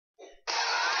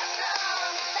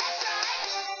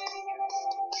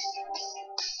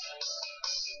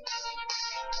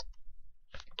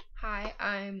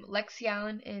Lexi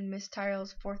Allen in Miss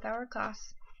Tyrell's 4th hour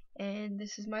class, and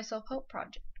this is my self-help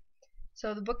project.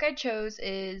 So the book I chose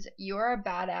is You're a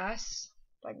Badass,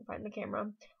 if I can find the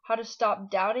camera, How to Stop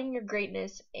Doubting Your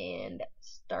Greatness and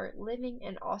Start Living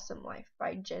an Awesome Life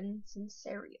by Jen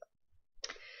Sincero.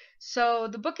 So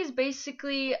the book is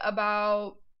basically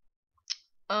about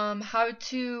how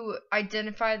to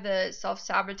identify the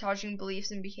self-sabotaging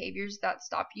beliefs and behaviors that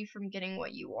stop you from getting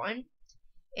what you want,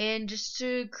 and just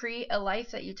to create a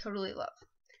life that you totally love.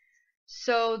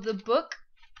 So the book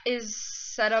is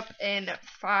set up in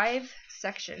 5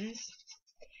 sections,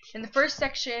 and the first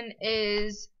section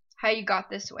is how you got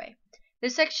this way.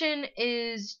 This section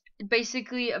is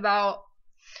basically about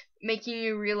making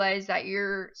you realize that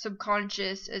your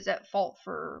subconscious is at fault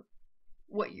for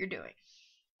what you're doing.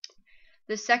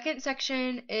 The second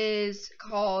section is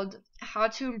called How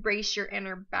to Embrace Your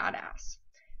Inner Badass.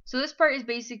 So this part is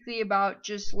basically about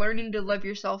just learning to love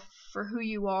yourself for who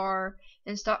you are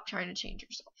and stop trying to change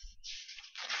yourself.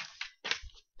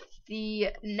 The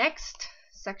next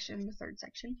section, the third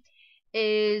section,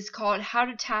 is called How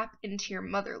to Tap into Your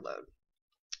Mother Lode.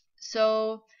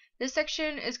 So this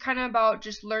section is kind of about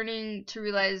just learning to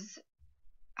realize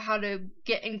how to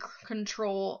get in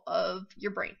control of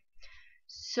your brain.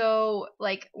 So,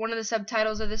 like, one of the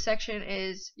subtitles of this section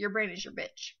is Your Brain is Your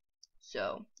Bitch.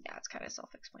 So, yeah, it's kind of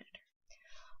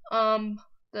self-explanatory.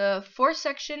 The fourth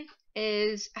section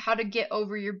is How to Get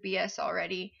Over Your BS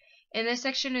Already. And this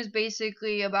section is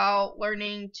basically about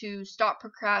learning to stop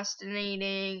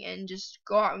procrastinating and just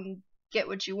go out and get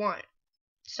what you want.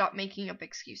 Stop making up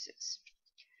excuses.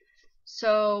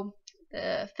 So,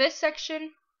 the fifth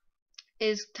section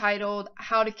is titled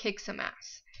How to Kick Some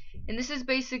Ass. And this is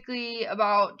basically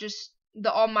about just the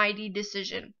almighty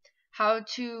decision. How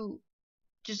to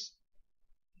just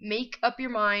make up your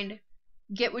mind,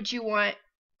 get what you want,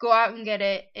 go out and get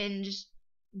it, and just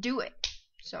do it.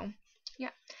 So,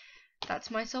 yeah. That's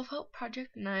my self-help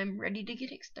project, and I'm ready to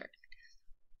get it started.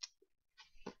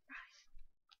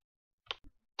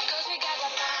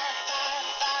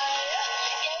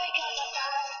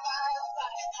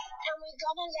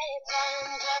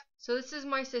 So this is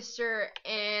my sister,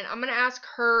 and I'm going to ask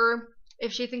her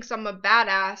if she thinks I'm a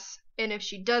badass, and if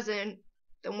she doesn't,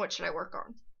 then what should I work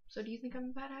on? So do you think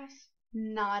I'm a badass?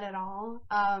 Not at all.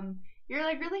 You're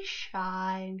like really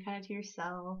shy and kind of to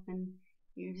yourself, and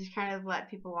you just kind of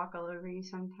let people walk all over you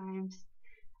sometimes.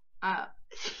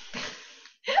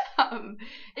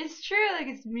 It's true, like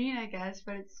it's mean, I guess,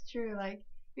 but it's true. Like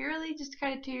you're really just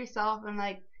kind of to yourself and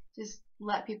like just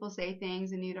let people say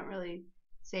things, and you don't really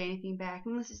say anything back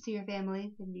unless it's to your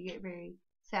family. Then you get very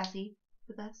sassy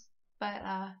with us. But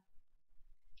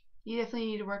you definitely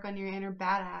need to work on your inner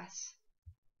badass.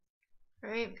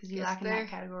 Right, because you lack in that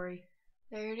category.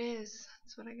 There it is.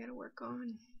 That's what I gotta work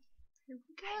on. Here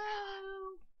we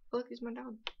go. Look, here's my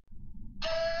dog.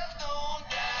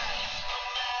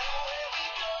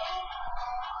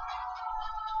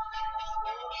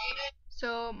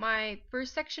 So my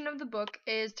first section of the book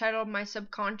is titled My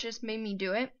Subconscious Made Me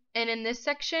Do It. And in this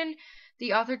section,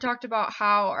 the author talked about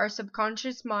how our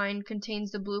subconscious mind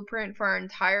contains the blueprint for our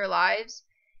entire lives.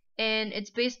 And it's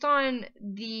based on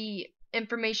the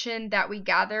information that we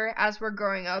gather as we're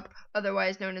growing up,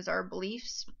 otherwise known as our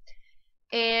beliefs.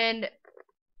 And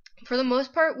for the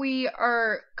most part, we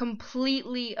are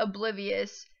completely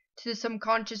oblivious to the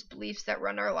subconscious beliefs that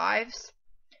run our lives.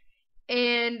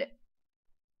 And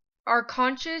our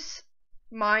conscious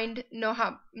mind,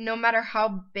 no matter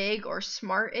how big or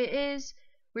smart it is,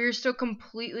 we are still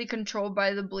completely controlled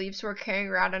by the beliefs we're carrying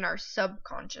around in our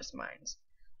subconscious minds.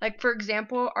 Like, for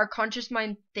example, our conscious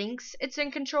mind thinks it's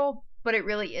in control, but it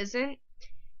really isn't.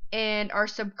 And our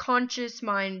subconscious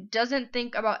mind doesn't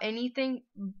think about anything,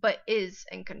 but is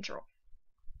in control.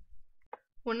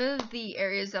 One of the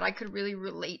areas that I could really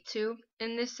relate to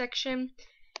in this section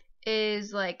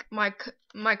is like my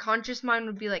conscious mind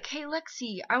would be like, hey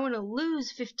Lexi, I want to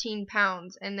lose 15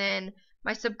 pounds. And then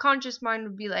my subconscious mind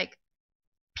would be like,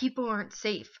 people aren't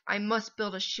safe. I must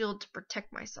build a shield to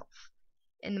protect myself.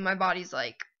 And then my body's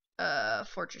like,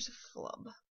 fortress of flub.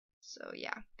 So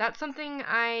yeah, that's something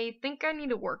I think I need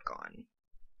to work on.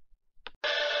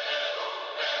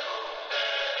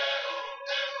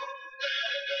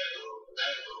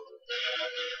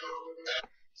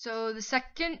 So the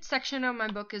second section of my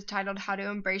book is titled How to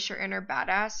Embrace Your Inner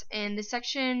Badass, and this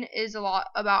section is a lot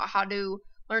about how to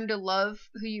learn to love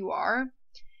who you are.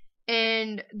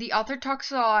 And the author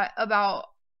talks a lot about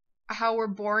how we're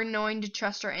born knowing to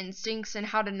trust our instincts and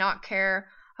how to not care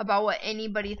about what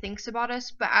anybody thinks about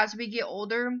us, but as we get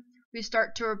older, we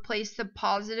start to replace the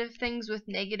positive things with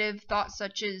negative thoughts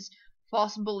such as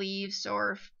false beliefs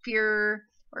or fear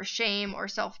or shame or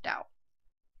self-doubt.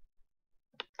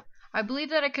 I believe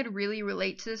that I could really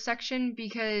relate to this section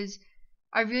because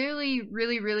I really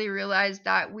realized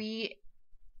that we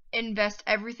invest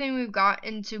everything we've got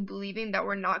into believing that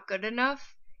we're not good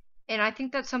enough, and I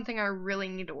think that's something I really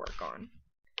need to work on.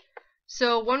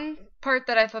 So one part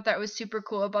that I thought that was super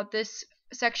cool about this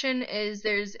section is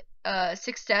there's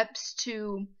 6 steps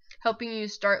to helping you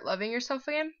start loving yourself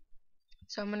again.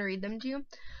 So I'm going to read them to you.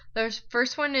 The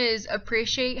first one is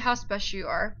appreciate how special you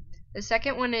are. The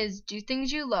second one is do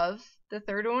things you love. The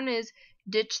third one is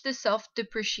ditch the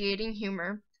self-depreciating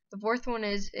humor. The fourth one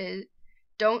is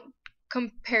don't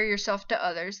compare yourself to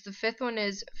others. The fifth one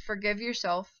is forgive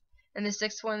yourself. And the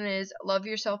sixth one is love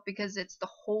yourself because it's the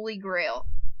holy grail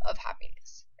of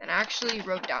happiness. And I actually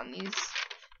wrote down these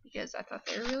because I thought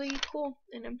they were really cool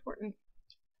and important.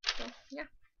 So, yeah.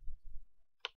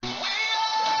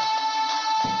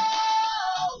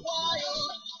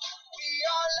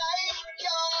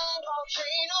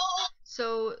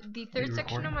 So the third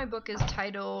section of my book is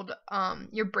titled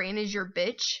Your Brain is Your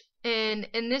Bitch. And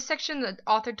in this section, the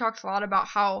author talks a lot about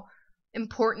how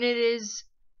important it is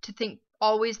to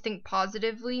always think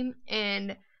positively,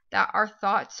 and that our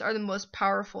thoughts are the most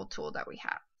powerful tool that we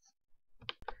have.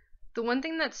 The one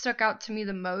thing that stuck out to me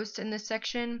the most in this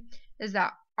section is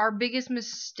that our biggest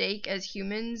mistake as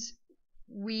humans,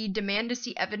 we demand to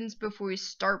see evidence before we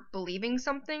start believing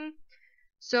something.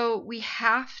 So we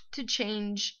have to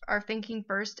change our thinking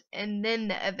first, and then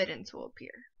the evidence will appear.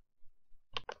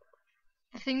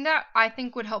 The thing that I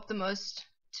think would help the most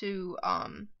to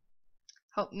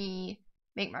help me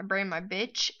make my brain my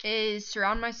bitch is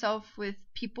surround myself with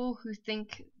people who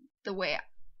think the way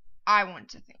I want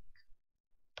to think.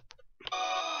 I'm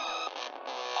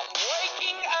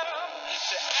waking up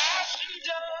to ash and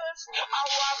dust. I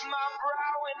wipe my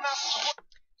brow and I sweat.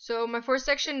 So my fourth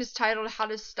section is titled How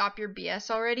to Stop Your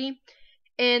BS Already.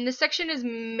 And this section is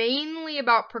mainly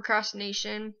about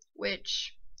procrastination,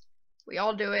 which we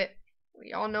all do it.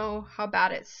 We all know how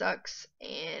bad it sucks.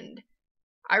 And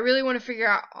I really want to figure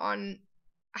out on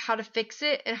how to fix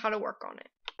it and how to work on it.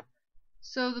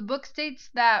 So the book states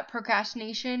that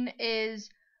procrastination is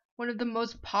one of the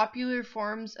most popular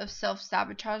forms of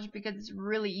self-sabotage because it's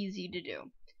really easy to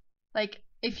do. Like,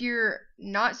 if you're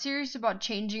not serious about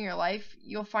changing your life,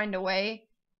 you'll find a way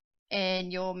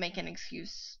and you'll make an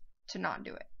excuse to not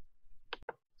do it.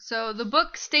 So the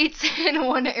book states in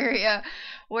one area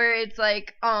where it's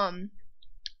like,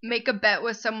 make a bet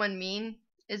with someone mean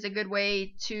is a good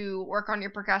way to work on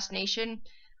your procrastination.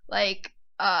 Like,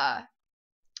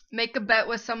 make a bet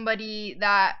with somebody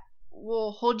that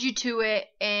will hold you to it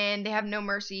and they have no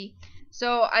mercy.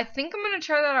 So I think I'm going to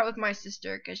try that out with my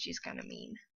sister because she's kind of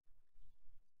mean.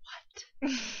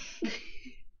 What?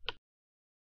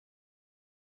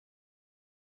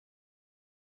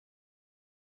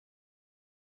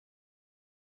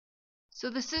 So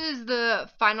this is the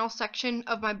final section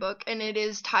of my book, and it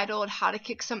is titled How to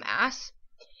Kick Some Ass.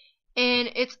 And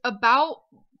it's about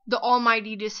the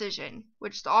almighty decision,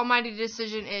 which the almighty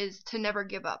decision is to never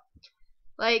give up.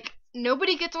 Like,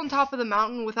 nobody gets on top of the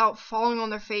mountain without falling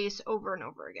on their face over and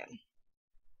over again.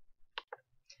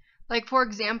 Like, for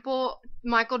example,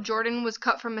 Michael Jordan was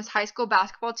cut from his high school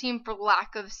basketball team for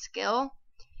lack of skill.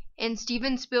 And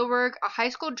Steven Spielberg, a high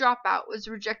school dropout, was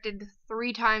rejected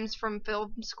 3 times from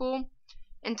film school.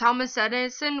 And Thomas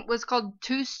Edison was called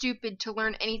too stupid to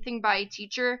learn anything by a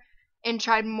teacher and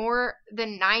tried more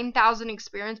than 9,000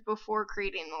 experiments before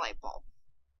creating the light bulb.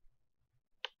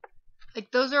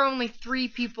 Like, those are only 3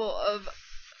 people of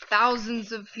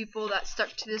thousands of people that stuck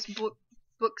to this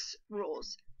book's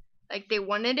rules. Like, they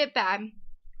wanted it bad,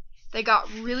 they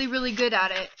got really good at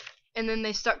it, and then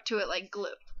they stuck to it like glue.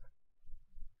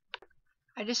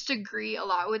 I just agree a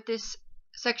lot with this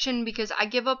section because I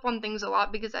give up on things a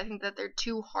lot because I think that they're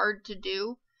too hard to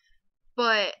do.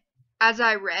 But as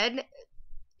I read,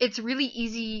 it's really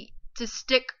easy to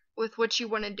stick with what you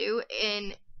want to do,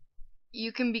 and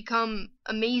you can become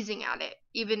amazing at it,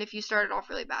 even if you started off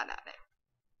really bad at it.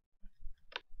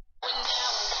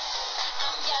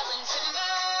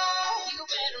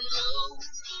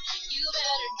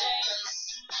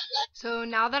 So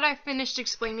now that I've finished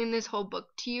explaining this whole book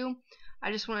to you,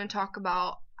 I just want to talk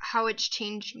about how it's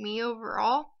changed me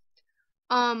overall.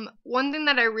 One thing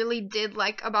that I really did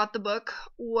like about the book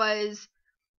was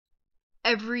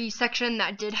every section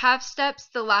that did have steps,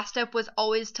 the last step was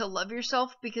always to love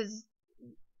yourself, because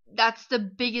that's the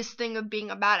biggest thing of being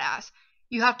a badass.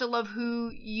 You have to love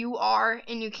who you are,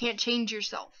 and you can't change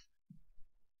yourself.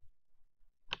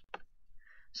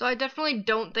 So I definitely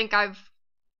don't think I've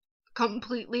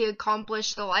completely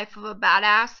accomplished the life of a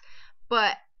badass,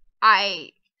 but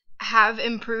I have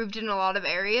improved in a lot of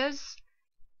areas.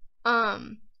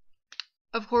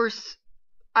 Of course,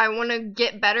 I want to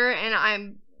get better, and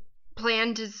I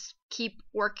plan to keep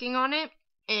working on it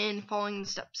and following the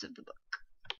steps of the book.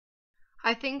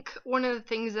 I think one of the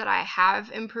things that I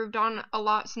have improved on a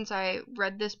lot since I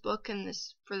read this book and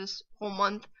for this whole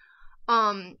month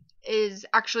is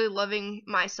actually loving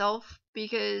myself,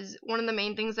 because one of the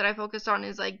main things that I focus on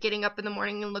is like getting up in the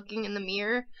morning and looking in the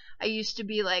mirror. I used to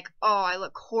be like, oh, I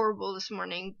look horrible this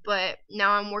morning, but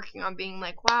now I'm working on being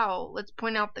like, wow, let's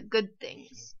point out the good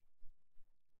things.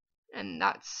 And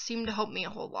that seemed to help me a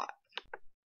whole lot.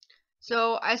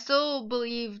 So I still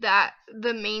believe that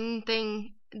the main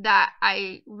thing that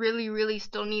I really, really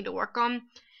still need to work on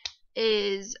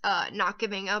is not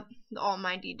giving up, the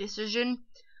almighty decision.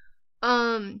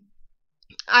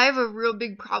 I have a real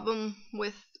big problem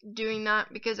with doing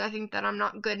that, because I think that I'm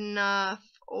not good enough,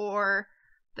 or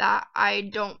that I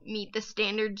don't meet the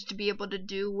standards to be able to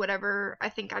do whatever I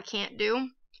think I can't do.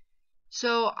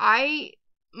 So my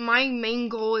main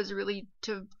goal is really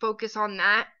to focus on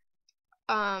that,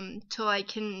 till I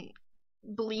can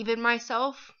believe in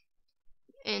myself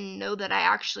and know that I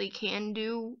actually can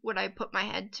do what I put my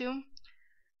head to.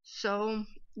 So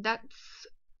that's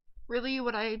really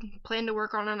what I plan to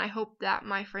work on, and I hope that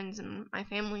my friends and my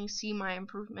family see my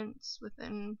improvements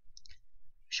within a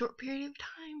short period of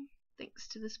time, thanks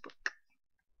to this book.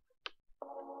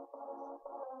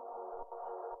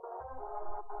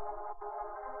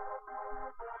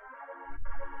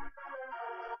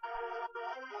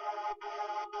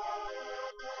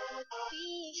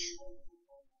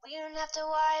 We don't have to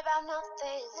worry about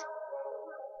nothing,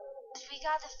 'cause we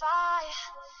got the fire,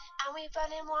 and we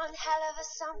burning one hell of a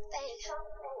something.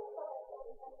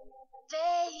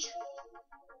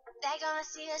 They're gonna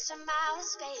see us from outer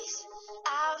space,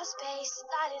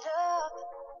 light it up.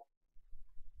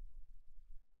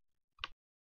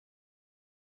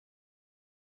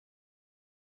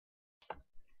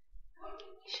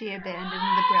 She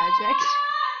abandoned the project.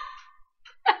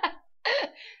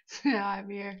 So now I'm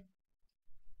here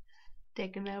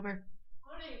taking over.